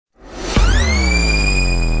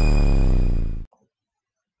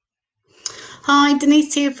Hi,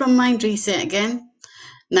 Denise here from Mind Reset again.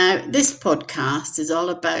 Now, this podcast is all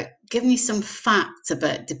about giving you some facts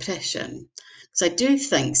about depression. Because I do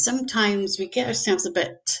think sometimes we get ourselves a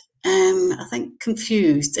bit,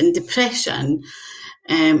 confused. And depression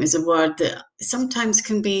is a word that sometimes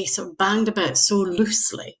can be sort of banged about so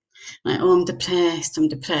loosely. Like, oh, I'm depressed, I'm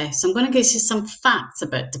depressed. So I'm going to give you some facts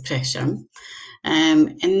about depression.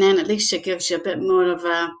 And then at least it gives you a bit more of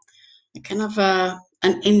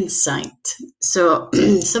an insight. So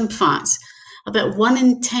some facts: about 1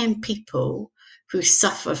 in 10 people who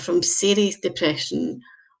suffer from serious depression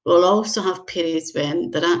will also have periods when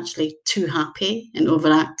they're actually too happy and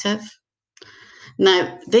overactive.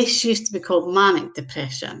 Now, this used to be called manic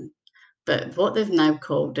depression, but what they've now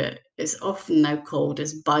called it is often now called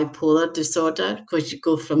as bipolar disorder, because you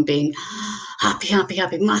go from being happy, happy,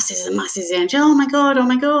 happy, masses and masses of energy, oh my God,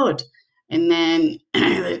 and then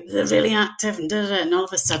they're really active and all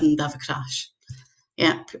of a sudden they have a crash.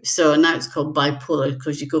 Yeah, so now it's called bipolar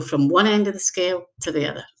because you go from one end of the scale to the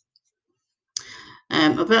other.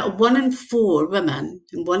 About 1 in 4 women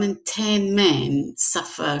and 1 in 10 men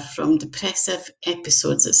suffer from depressive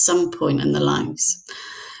episodes at some point in their lives.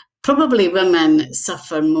 Probably women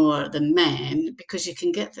suffer more than men because you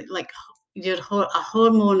can get a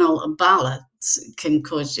hormonal imbalance can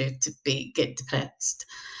cause you to get depressed.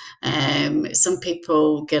 Some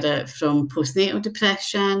people get it from postnatal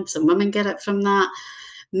depression. Some women get it from that.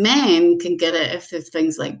 Men can get it if there's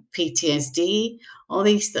things like PTSD, all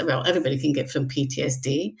these, well, everybody can get from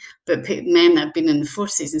PTSD, but men that have been in the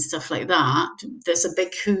forces and stuff like that, there's a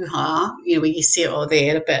big hoo-ha, where you see it all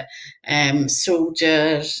there about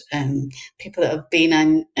soldiers and people that have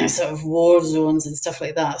been in sort of war zones and stuff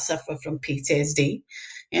like that suffer from PTSD.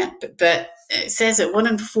 Yeah, but it says that 1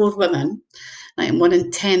 in 4 women, like 1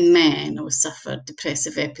 in 10 men, will suffer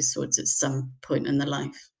depressive episodes at some point in their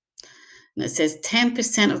life. And it says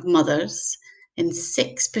 10% of mothers and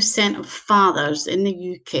 6% of fathers in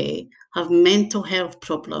the UK have mental health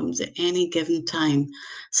problems at any given time.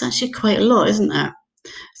 It's actually quite a lot, isn't it?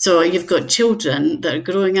 So you've got children that are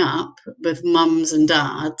growing up with mums and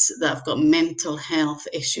dads that have got mental health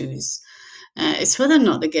issues. It's whether or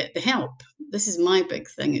not they get the help. This is my big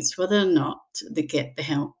thing. It's whether or not they get the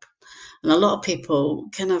help. And a lot of people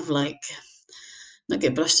kind of not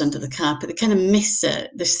get brushed under the carpet. They kind of miss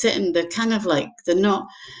it. They're kind of like, they're not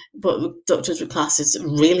what doctors would class as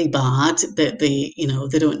really bad, that they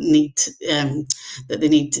don't need, that they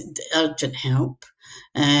need urgent help.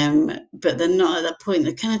 But they're not at that point.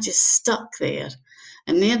 They're kind of just stuck there.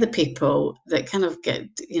 And they're the people that kind of get,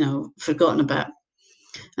 forgotten about.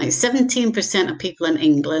 Like 17% of people in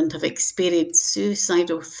England have experienced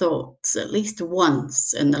suicidal thoughts at least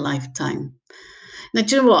once in their lifetime. Now,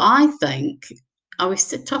 do you know what I think? I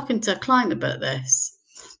was talking to a client about this.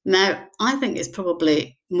 Now, I think it's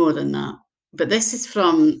probably more than that. But this is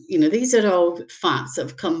from, these are all facts that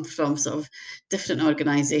have come from sort of different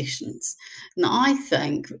organisations. Now, I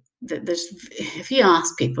think that if you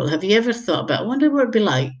ask people, have you ever thought about, I wonder what it'd be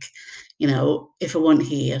like, if I weren't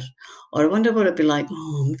here? Or I wonder what it'd be like,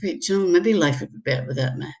 maybe life would be better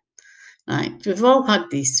without me. Right? We've all had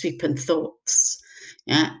these sweeping thoughts.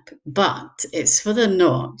 Yeah, but it's whether or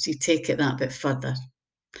not you take it that bit further.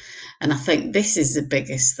 And I think this is the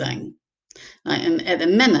biggest thing. Right? And at the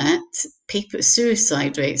minute,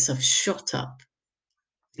 suicide rates have shot up,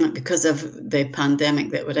 right, because of the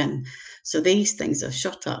pandemic that we're in. So these things have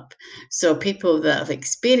shot up. So people that have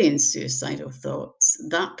experienced suicidal thoughts,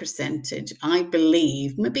 that percentage, I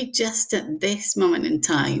believe, maybe just at this moment in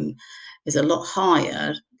time, is a lot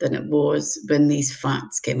higher than it was when these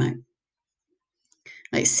facts came out.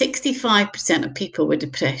 Like 65% of people with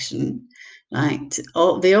depression, right?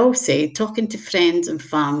 They all say talking to friends and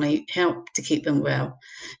family help to keep them well.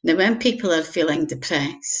 Now, when people are feeling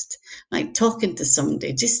depressed, like talking to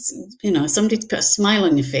somebody, just, somebody to put a smile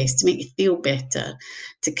on your face to make you feel better,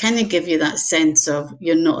 to kind of give you that sense of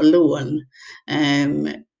you're not alone,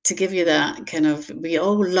 to give you that kind of, we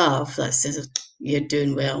all love that sense of you're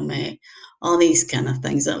doing well, mate. All these kind of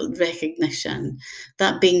things, that recognition,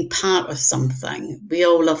 that being part of something. We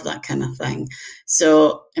all love that kind of thing.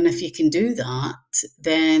 So, and if you can do that,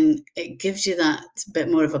 then it gives you that bit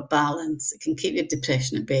more of a balance. It can keep your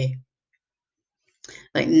depression at bay.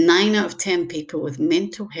 Like 9 out of 10 people with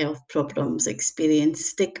mental health problems experience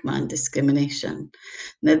stigma and discrimination.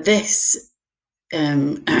 Now, this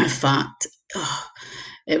fact,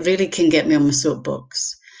 it really can get me on my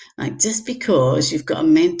soapbox. Like, just because you've got a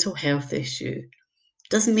mental health issue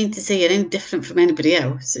doesn't mean to say you're any different from anybody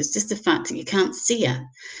else. It's just the fact that you can't see it. And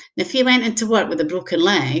if you went into work with a broken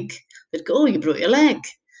leg, they'd go, oh, you broke your leg.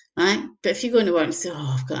 right? But if you go into work and say,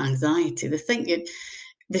 oh, I've got anxiety, they think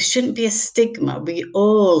there shouldn't be a stigma. We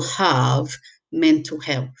all have mental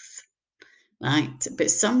health, right?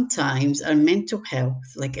 But sometimes our mental health,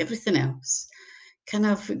 like everything else, kind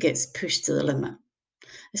of gets pushed to the limit.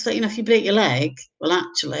 It's like, if you break your leg, well,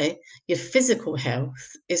 actually, your physical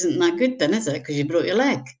health isn't that good then, is it? Because you broke your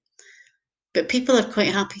leg. But people are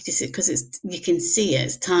quite happy to see it because you can see it,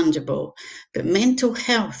 it's tangible. But mental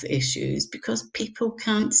health issues, because people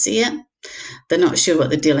can't see it, they're not sure what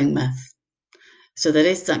they're dealing with. So there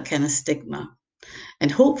is that kind of stigma.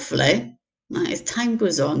 And hopefully, as time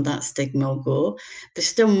goes on, that stigma will go. There's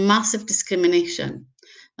still massive discrimination.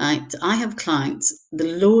 Right? I have clients,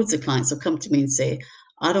 loads of clients will come to me and say,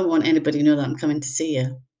 I don't want anybody to know that I'm coming to see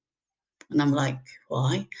you. And I'm like,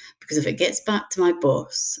 why? Because if it gets back to my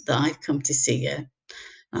boss that I've come to see you,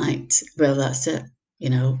 right, well, that's it.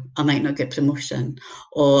 I might not get promotion,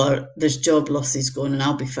 or there's job losses going and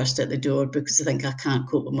I'll be first at the door because I think I can't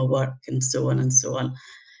cope with my work and so on and so on.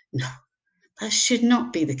 No, that should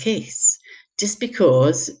not be the case. Just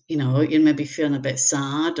because, you're maybe feeling a bit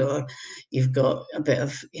sad, or you've got a bit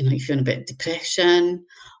of, you're feeling a bit of depression,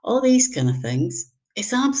 all these kind of things,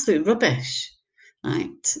 it's absolute rubbish,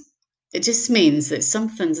 right? It just means that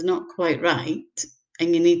something's not quite right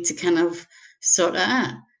and you need to kind of sort it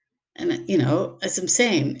out. And, as I'm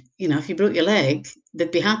saying, if you broke your leg, they'd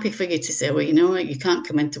be happy for you to say, well, you know what, you can't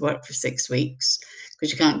come into work for 6 weeks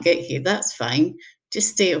because you can't get here. That's fine.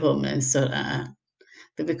 Just stay at home and sort it out.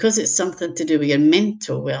 But because it's something to do with your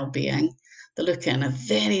mental well-being, they look in a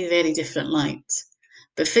very, very different light.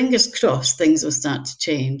 But fingers crossed, things will start to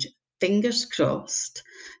change. Fingers crossed,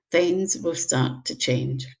 things will start to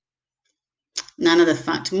change. Now, another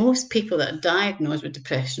fact, most people that are diagnosed with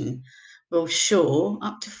depression will show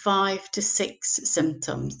up to 5 to 6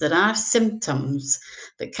 symptoms. There are symptoms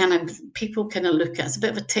that people kind of look at. It's a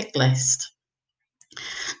bit of a tick list.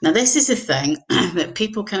 Now, this is the thing that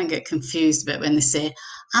people kind of get confused about when they say,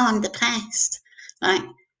 oh, I'm depressed. Right?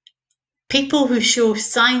 People who show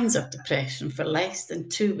signs of depression for less than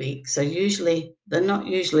 2 weeks they're not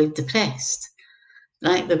usually depressed.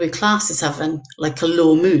 Right? They'll be classed as having like a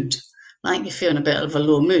low mood. Right? You're feeling a bit of a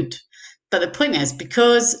low mood. But the point is,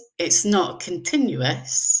 because it's not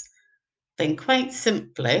continuous, then quite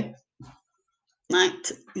simply,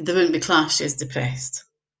 right, they wouldn't be classed as depressed.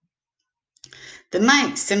 They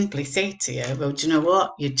might simply say to you, well, do you know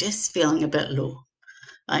what? You're just feeling a bit low.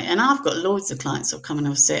 Right? And I've got loads of clients who'll come and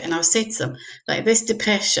I'll say to them, like, this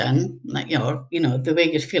depression, like the way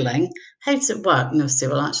you're feeling, how does it work? And they'll say,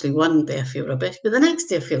 well, actually, one day I feel rubbish, but the next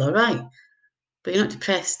day I feel all right. But you're not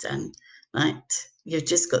depressed then, right? You've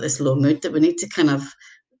just got this low mood that we need to kind of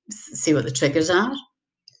see what the triggers are,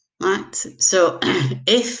 right? So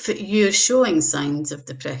if you're showing signs of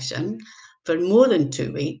depression for more than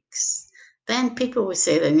 2 weeks, then people will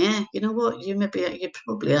say, then, yeah, you know what, you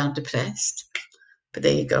probably are depressed. But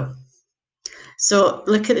there you go. So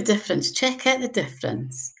look at the difference, check out the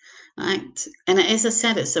difference, right? And as I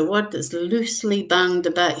said, it's a word that's loosely banged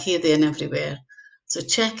about here, there, and everywhere. So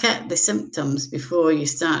check out the symptoms before you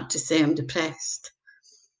start to say I'm depressed.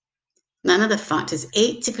 Now, another fact is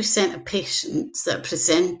 80% of patients that are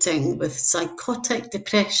presenting with psychotic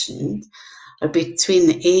depression are between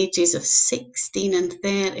the ages of 16 and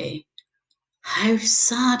 30. How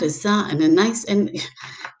sad is that? And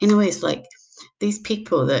in a way, it's like these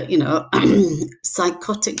people that,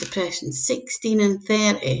 psychotic depression, 16 and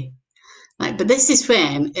 30. Right? But this is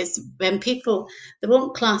when people, they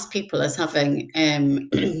won't class people as having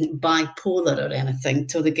bipolar or anything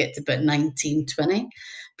till they get to about 19, 20.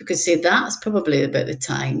 Because, see, that's probably about the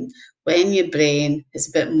time when your brain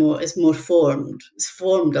is more formed. It's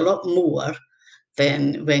formed a lot more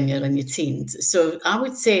than when you're in your teens. So I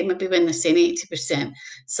would say maybe when they're saying 80%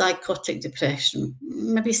 psychotic depression,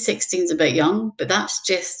 maybe 16 is a bit young, but that's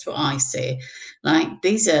just what I say. Like,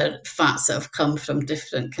 these are facts that have come from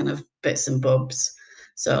different kind of bits and bobs.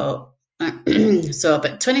 So about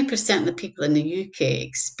 20% of the people in the UK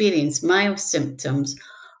experience mild symptoms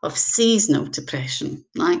of seasonal depression,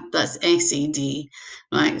 right? That's SED,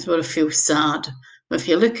 right? It's where I feel sad. But if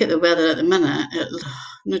you look at the weather at the minute,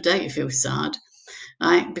 no doubt you feel sad,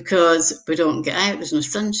 right? Because we don't get out, there's no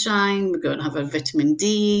sunshine, we don't have our vitamin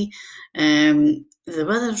D, the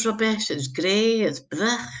weather's rubbish, it's grey, it's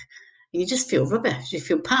blech, and you just feel rubbish, you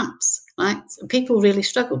feel pants, right? People really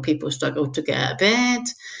struggle. People struggle to get out of bed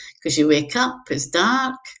because you wake up, it's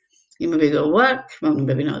dark, you maybe go to work, well,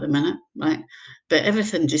 maybe not at the minute, right? But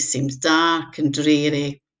everything just seems dark and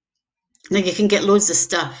dreary. Now, you can get loads of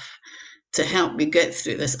stuff to help me get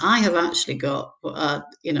through this. I have actually got a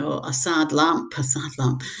lamp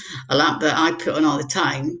that I put on all the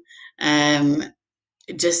time,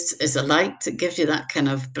 just as a light. It gives you that kind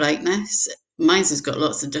of brightness. Mine's has got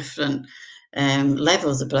lots of different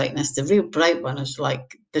levels of brightness. The real bright one is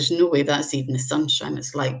like, there's no way that's even the sunshine.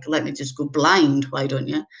 It's like, let me just go blind, why don't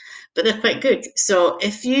you? But they're quite good. So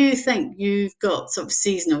if you think you've got sort of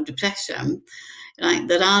seasonal depression, right,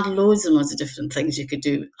 there are loads and loads of different things you could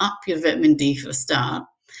do. Up your vitamin D for a start.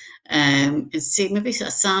 And see, maybe it's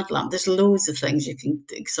a sad lamp. There's loads of things you can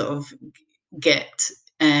sort of get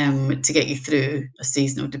to get you through a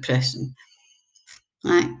seasonal depression.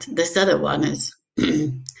 Right, this other one is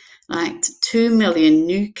right, 2 million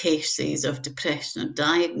new cases of depression are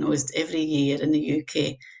diagnosed every year in the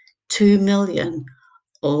UK. 2 million.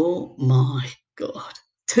 Oh my God.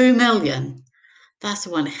 2 million. That's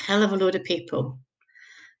one hell of a load of people.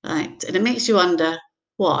 Right, and it makes you wonder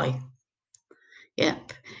why.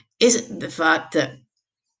 Yep. Is it the fact that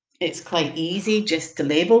it's quite easy just to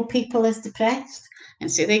label people as depressed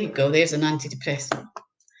and say, there you go, there's an antidepressant?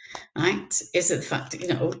 Right? Is it the fact that,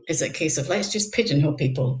 is it a case of let's just pigeonhole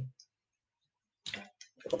people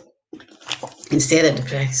and say they're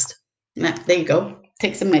depressed? Now, there you go.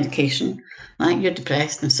 Take some medication. Right? You're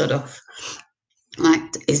depressed and sort of.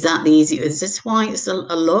 Right? Is that the easy? Is this why it's a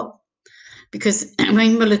lot? Because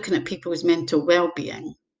when we're looking at people's mental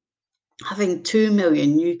well-being, having 2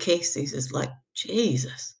 million new cases is like,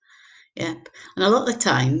 Jesus. Yep. And a lot of the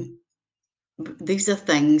time, these are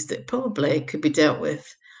things that probably could be dealt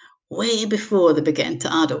with way before they get into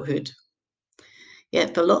adulthood.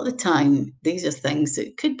 Yep, a lot of the time, these are things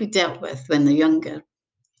that could be dealt with when they're younger.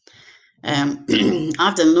 I've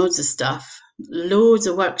done loads of stuff, loads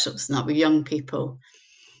of workshops and that with young people,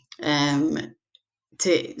 to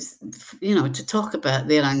talk about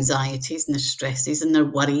their anxieties and their stresses and their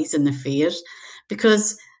worries and their fears,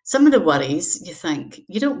 because some of the worries, you think,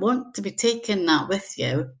 you don't want to be taking that with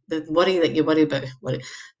you, the worry that you worry about,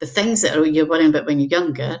 the things that you're worrying about when you're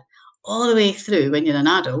younger, all the way through when you're an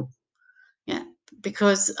adult. Yeah,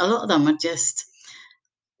 because a lot of them are just,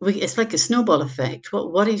 it's like a snowball effect.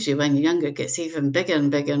 What worries you when you're younger gets even bigger and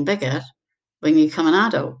bigger and bigger when you become an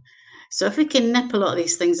adult. So if we can nip a lot of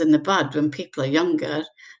these things in the bud when people are younger,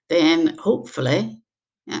 then hopefully,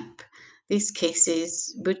 these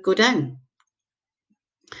cases would go down.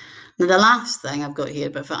 Now, the last thing I've got here,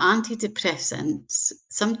 but for antidepressants,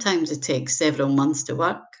 sometimes it takes several months to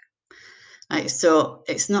work. Right, so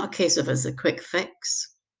it's not a case of as a quick fix.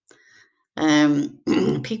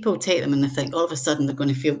 People take them and they think all of a sudden they're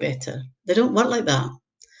going to feel better. They don't work like that.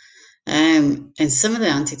 And some of the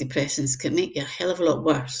antidepressants can make you a hell of a lot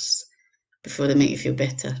worse before they make you feel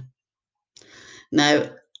better. Now,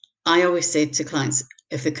 I always say to clients,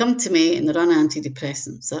 if they come to me and they're on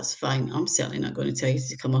antidepressants, that's fine. I'm certainly not going to tell you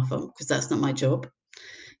to come off them because that's not my job.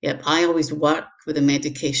 Yep, I always work with the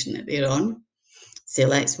medication that they're on. Say,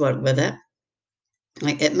 let's work with it.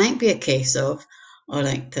 Like, it might be a case of, all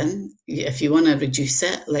right, then, if you want to reduce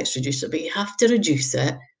it, let's reduce it. But you have to reduce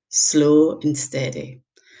it slow and steady.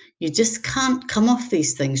 You just can't come off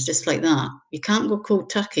these things just like that. You can't go cold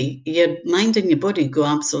turkey. Your mind and your body go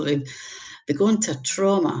absolutely, they go into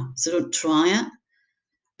trauma. So don't try it.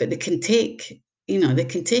 But they can take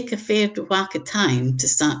a fair whack of time to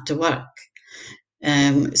start to work.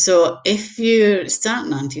 So if you're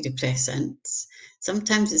starting antidepressants,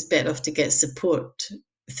 sometimes it's better off to get support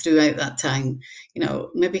throughout that time.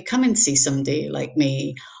 Maybe come and see somebody like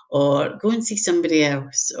me, or go and see somebody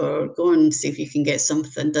else, or go and see if you can get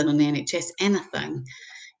something done on the NHS, anything.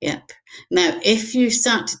 Yep. Now, if you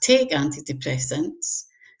start to take antidepressants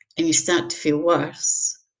and you start to feel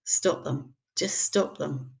worse, stop them. Just stop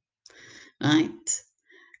them. Right?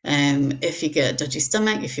 If you get a dodgy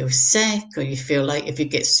stomach, you feel sick, or you feel like if you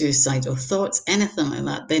get suicidal thoughts, anything like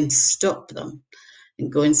that, then stop them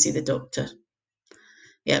and go and see the doctor.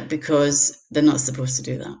 Yeah, because they're not supposed to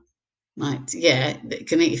do that. Right? Yeah, it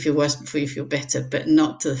can make you feel worse before you feel better, but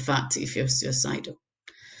not to the fact that you feel suicidal.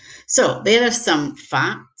 So there are some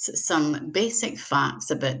facts, some basic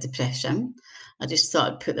facts about depression. I just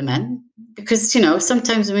thought I'd put them in because,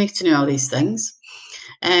 sometimes we need to know all these things.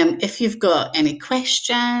 If you've got any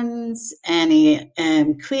questions, any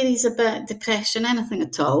queries about depression, anything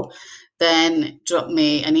at all, then drop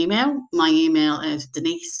me an email. My email is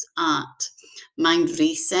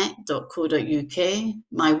denise@mindreset.co.uk.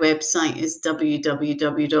 My website is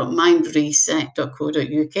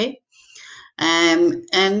www.mindreset.co.uk.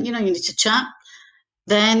 And you need to chat,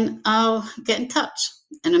 then I'll get in touch.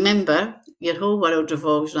 And remember, your whole world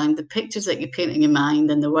revolves around the pictures that you paint in your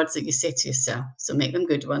mind and the words that you say to yourself. So make them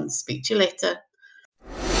good ones. Speak to you later.